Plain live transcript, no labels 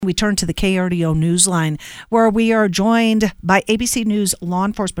We turn to the KRDO Newsline, where we are joined by ABC News law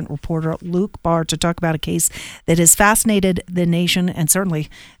enforcement reporter Luke Barr to talk about a case that has fascinated the nation, and certainly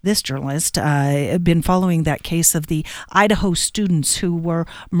this journalist been following that case of the Idaho students who were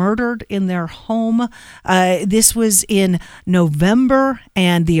murdered in their home. This was in November,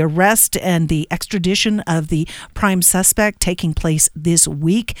 and the arrest and the extradition of the prime suspect taking place this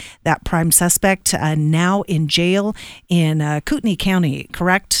week. That prime suspect now in jail in Kootenai County,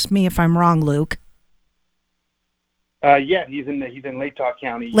 correct? Me if I'm wrong, Luke. Yeah, he's in Latah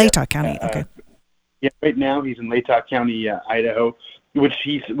County. Latah County, okay. Yeah, right now he's in Latah County, Idaho, which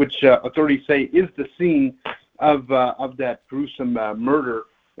authorities say is the scene of that gruesome murder,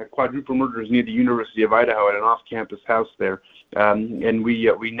 quadruple murders near the University of Idaho at an off-campus house there. And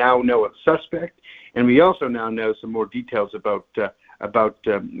we now know a suspect, and we also now know some more details about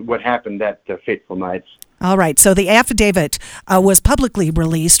what happened that fateful night. All right. So the affidavit was publicly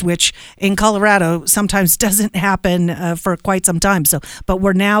released, which in Colorado sometimes doesn't happen for quite some time. But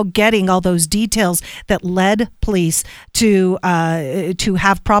we're now getting all those details that led police to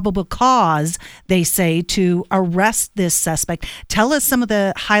have probable cause, they say, to arrest this suspect. Tell us some of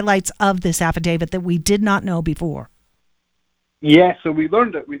the highlights of this affidavit that we did not know before. Yeah. So we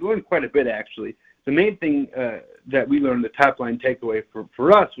learned quite a bit, actually. The main thing that we learned, the top line takeaway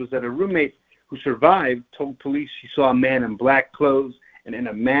for us, was that a roommate who survived told police she saw a man in black clothes and in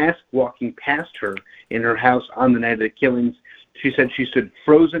a mask walking past her in her house on the night of the killings. She said she stood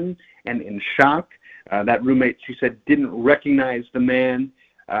frozen and in shock. That roommate, she said, didn't recognize the man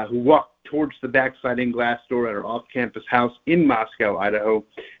who walked towards the back sliding glass door at her off-campus house in Moscow, Idaho.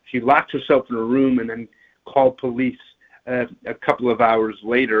 She locked herself in a room and then called police a couple of hours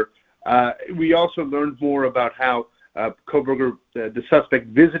later. We also learned more about how Kohberger, the suspect,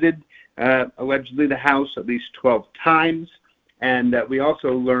 visited allegedly the house at least 12 times. And we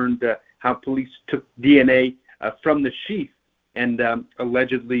also learned how police took DNA from the sheath and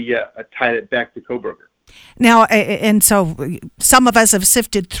allegedly tied it back to Kohberger. Now, and so some of us have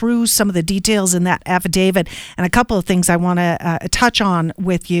sifted through some of the details in that affidavit, and a couple of things I want to touch on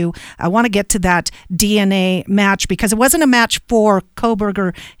with you. I want to get to that DNA match because it wasn't a match for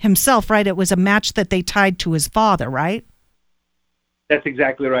Kohberger himself, right? It was a match that they tied to his father, right? That's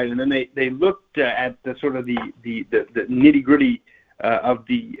exactly right. And then they looked at the sort of the nitty gritty of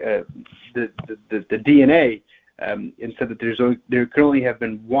the DNA and said that there could only have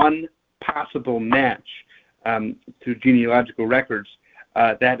been one possible match through genealogical records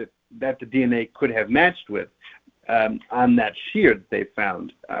that the DNA could have matched with on that shear that they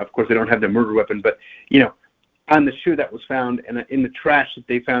found. Of course, they don't have the murder weapon, but on the shoe that was found and in the trash that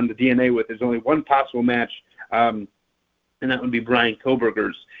they found the DNA with, there's only one possible match. And that would be Brian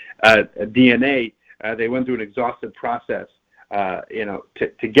Kohberger's DNA. They went through an exhaustive process,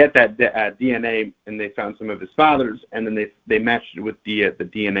 to get that DNA, and they found some of his father's, and then they matched it with the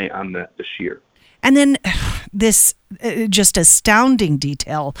DNA on the shear. And then this just astounding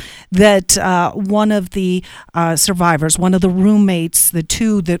detail that one of the survivors, one of the roommates, the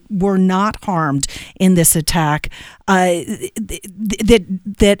two that were not harmed in this attack, that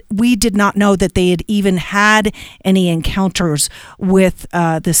we did not know that they had even had any encounters with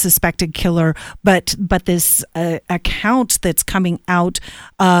the suspected killer, but this account that's coming out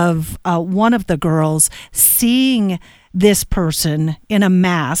of one of the girls seeing this person in a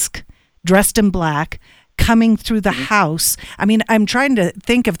mask, dressed in black, coming through the house. I mean, I'm trying to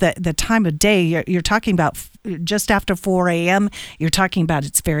think of the time of day. You're talking about just after 4 a.m. You're talking about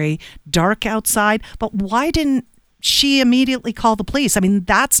it's very dark outside. But why didn't she immediately call the police? I mean,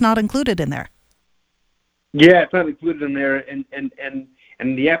 that's not included in there. Yeah, it's not included in there, and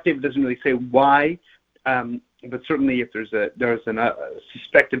the affidavit doesn't really say why. But certainly, if there's a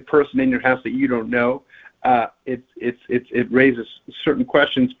suspected person in your house that you don't know, it raises certain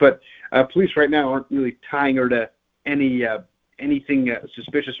questions. But police right now aren't really tying her to anything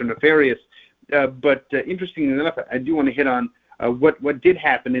suspicious or nefarious. But interestingly enough, I do want to hit on what did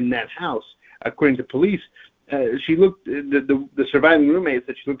happen in that house. According to police, she looked the surviving roommate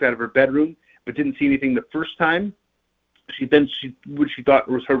said she looked out of her bedroom but didn't see anything the first time. What she thought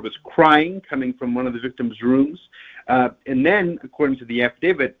was heard was crying coming from one of the victim's rooms, and then, according to the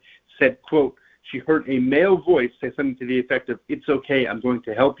affidavit, said, quote, she heard a male voice say something to the effect of, "It's okay, I'm going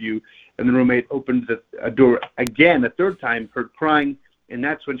to help you." And the roommate opened the door again, a third time, heard crying, and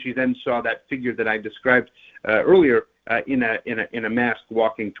that's when she then saw that figure that I described earlier in a mask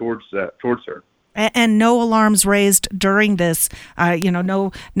walking towards her. And no alarms raised during this,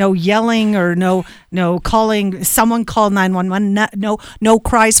 no yelling or no calling. Someone called 911. No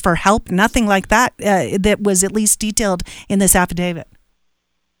cries for help. Nothing like that. That was at least detailed in this affidavit.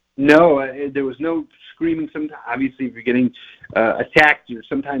 No, there was no screaming. Sometimes, obviously, if you're getting attacked, or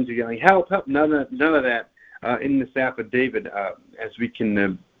sometimes you're yelling, "Help! Help!" None of that in this affidavit, as we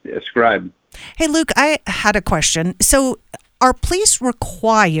can ascribe. Hey, Luke, I had a question. So, are police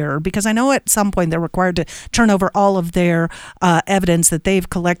required, because I know at some point they're required to turn over all of their evidence that they've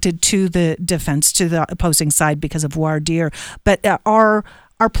collected to the defense, to the opposing side because of voir dire, but are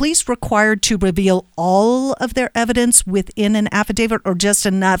police required to reveal all of their evidence within an affidavit, or just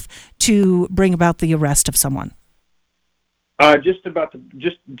enough to bring about the arrest of someone? They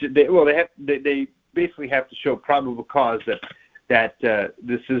basically have to show probable cause that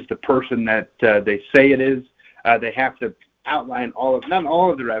this is the person that they say it is. They have to outline not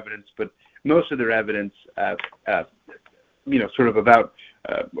all of their evidence, but most of their evidence, sort of about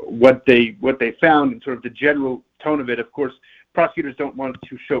what they found and sort of the general tone of it. Of course, prosecutors don't want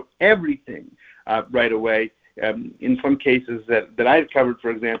to show everything right away. In some cases that I've covered,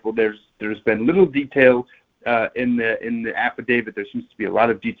 for example, there's been little detail in the affidavit. There seems to be a lot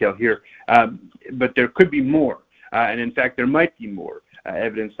of detail here, but there could be more, and in fact, there might be more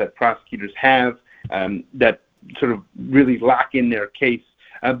evidence that prosecutors have that sort of really lock in their case.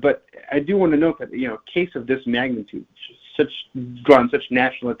 But I do want to note that a case of this magnitude, drawn such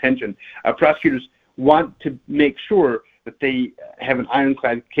national attention, prosecutors want to make sure that they have an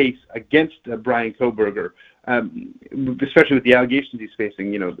ironclad case against Bryan Kohberger, especially with the allegations he's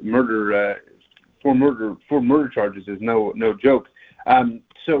facing. Four murder charges is no joke.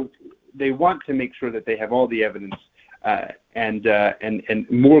 So they want to make sure that they have all the evidence, and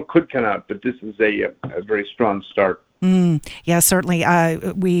more could come out. But this is a very strong start. Yeah, certainly.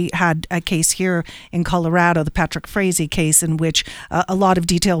 We had a case here in Colorado, the Patrick Frazee case, in which a lot of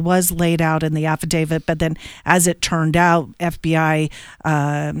detail was laid out in the affidavit. But then, as it turned out, FBI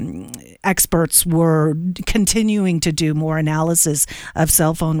experts were continuing to do more analysis of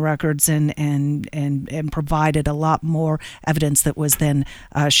cell phone records and provided a lot more evidence that was then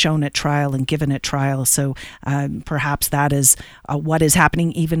shown at trial and given at trial. So perhaps that is what is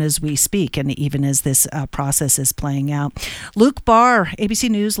happening even as we speak, and even as this process is playing out. Luke Barr, ABC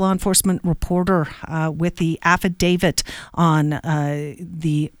News law enforcement reporter, with the affidavit on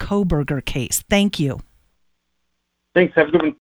the Kohberger case. Thank you. Thanks. Have a good one.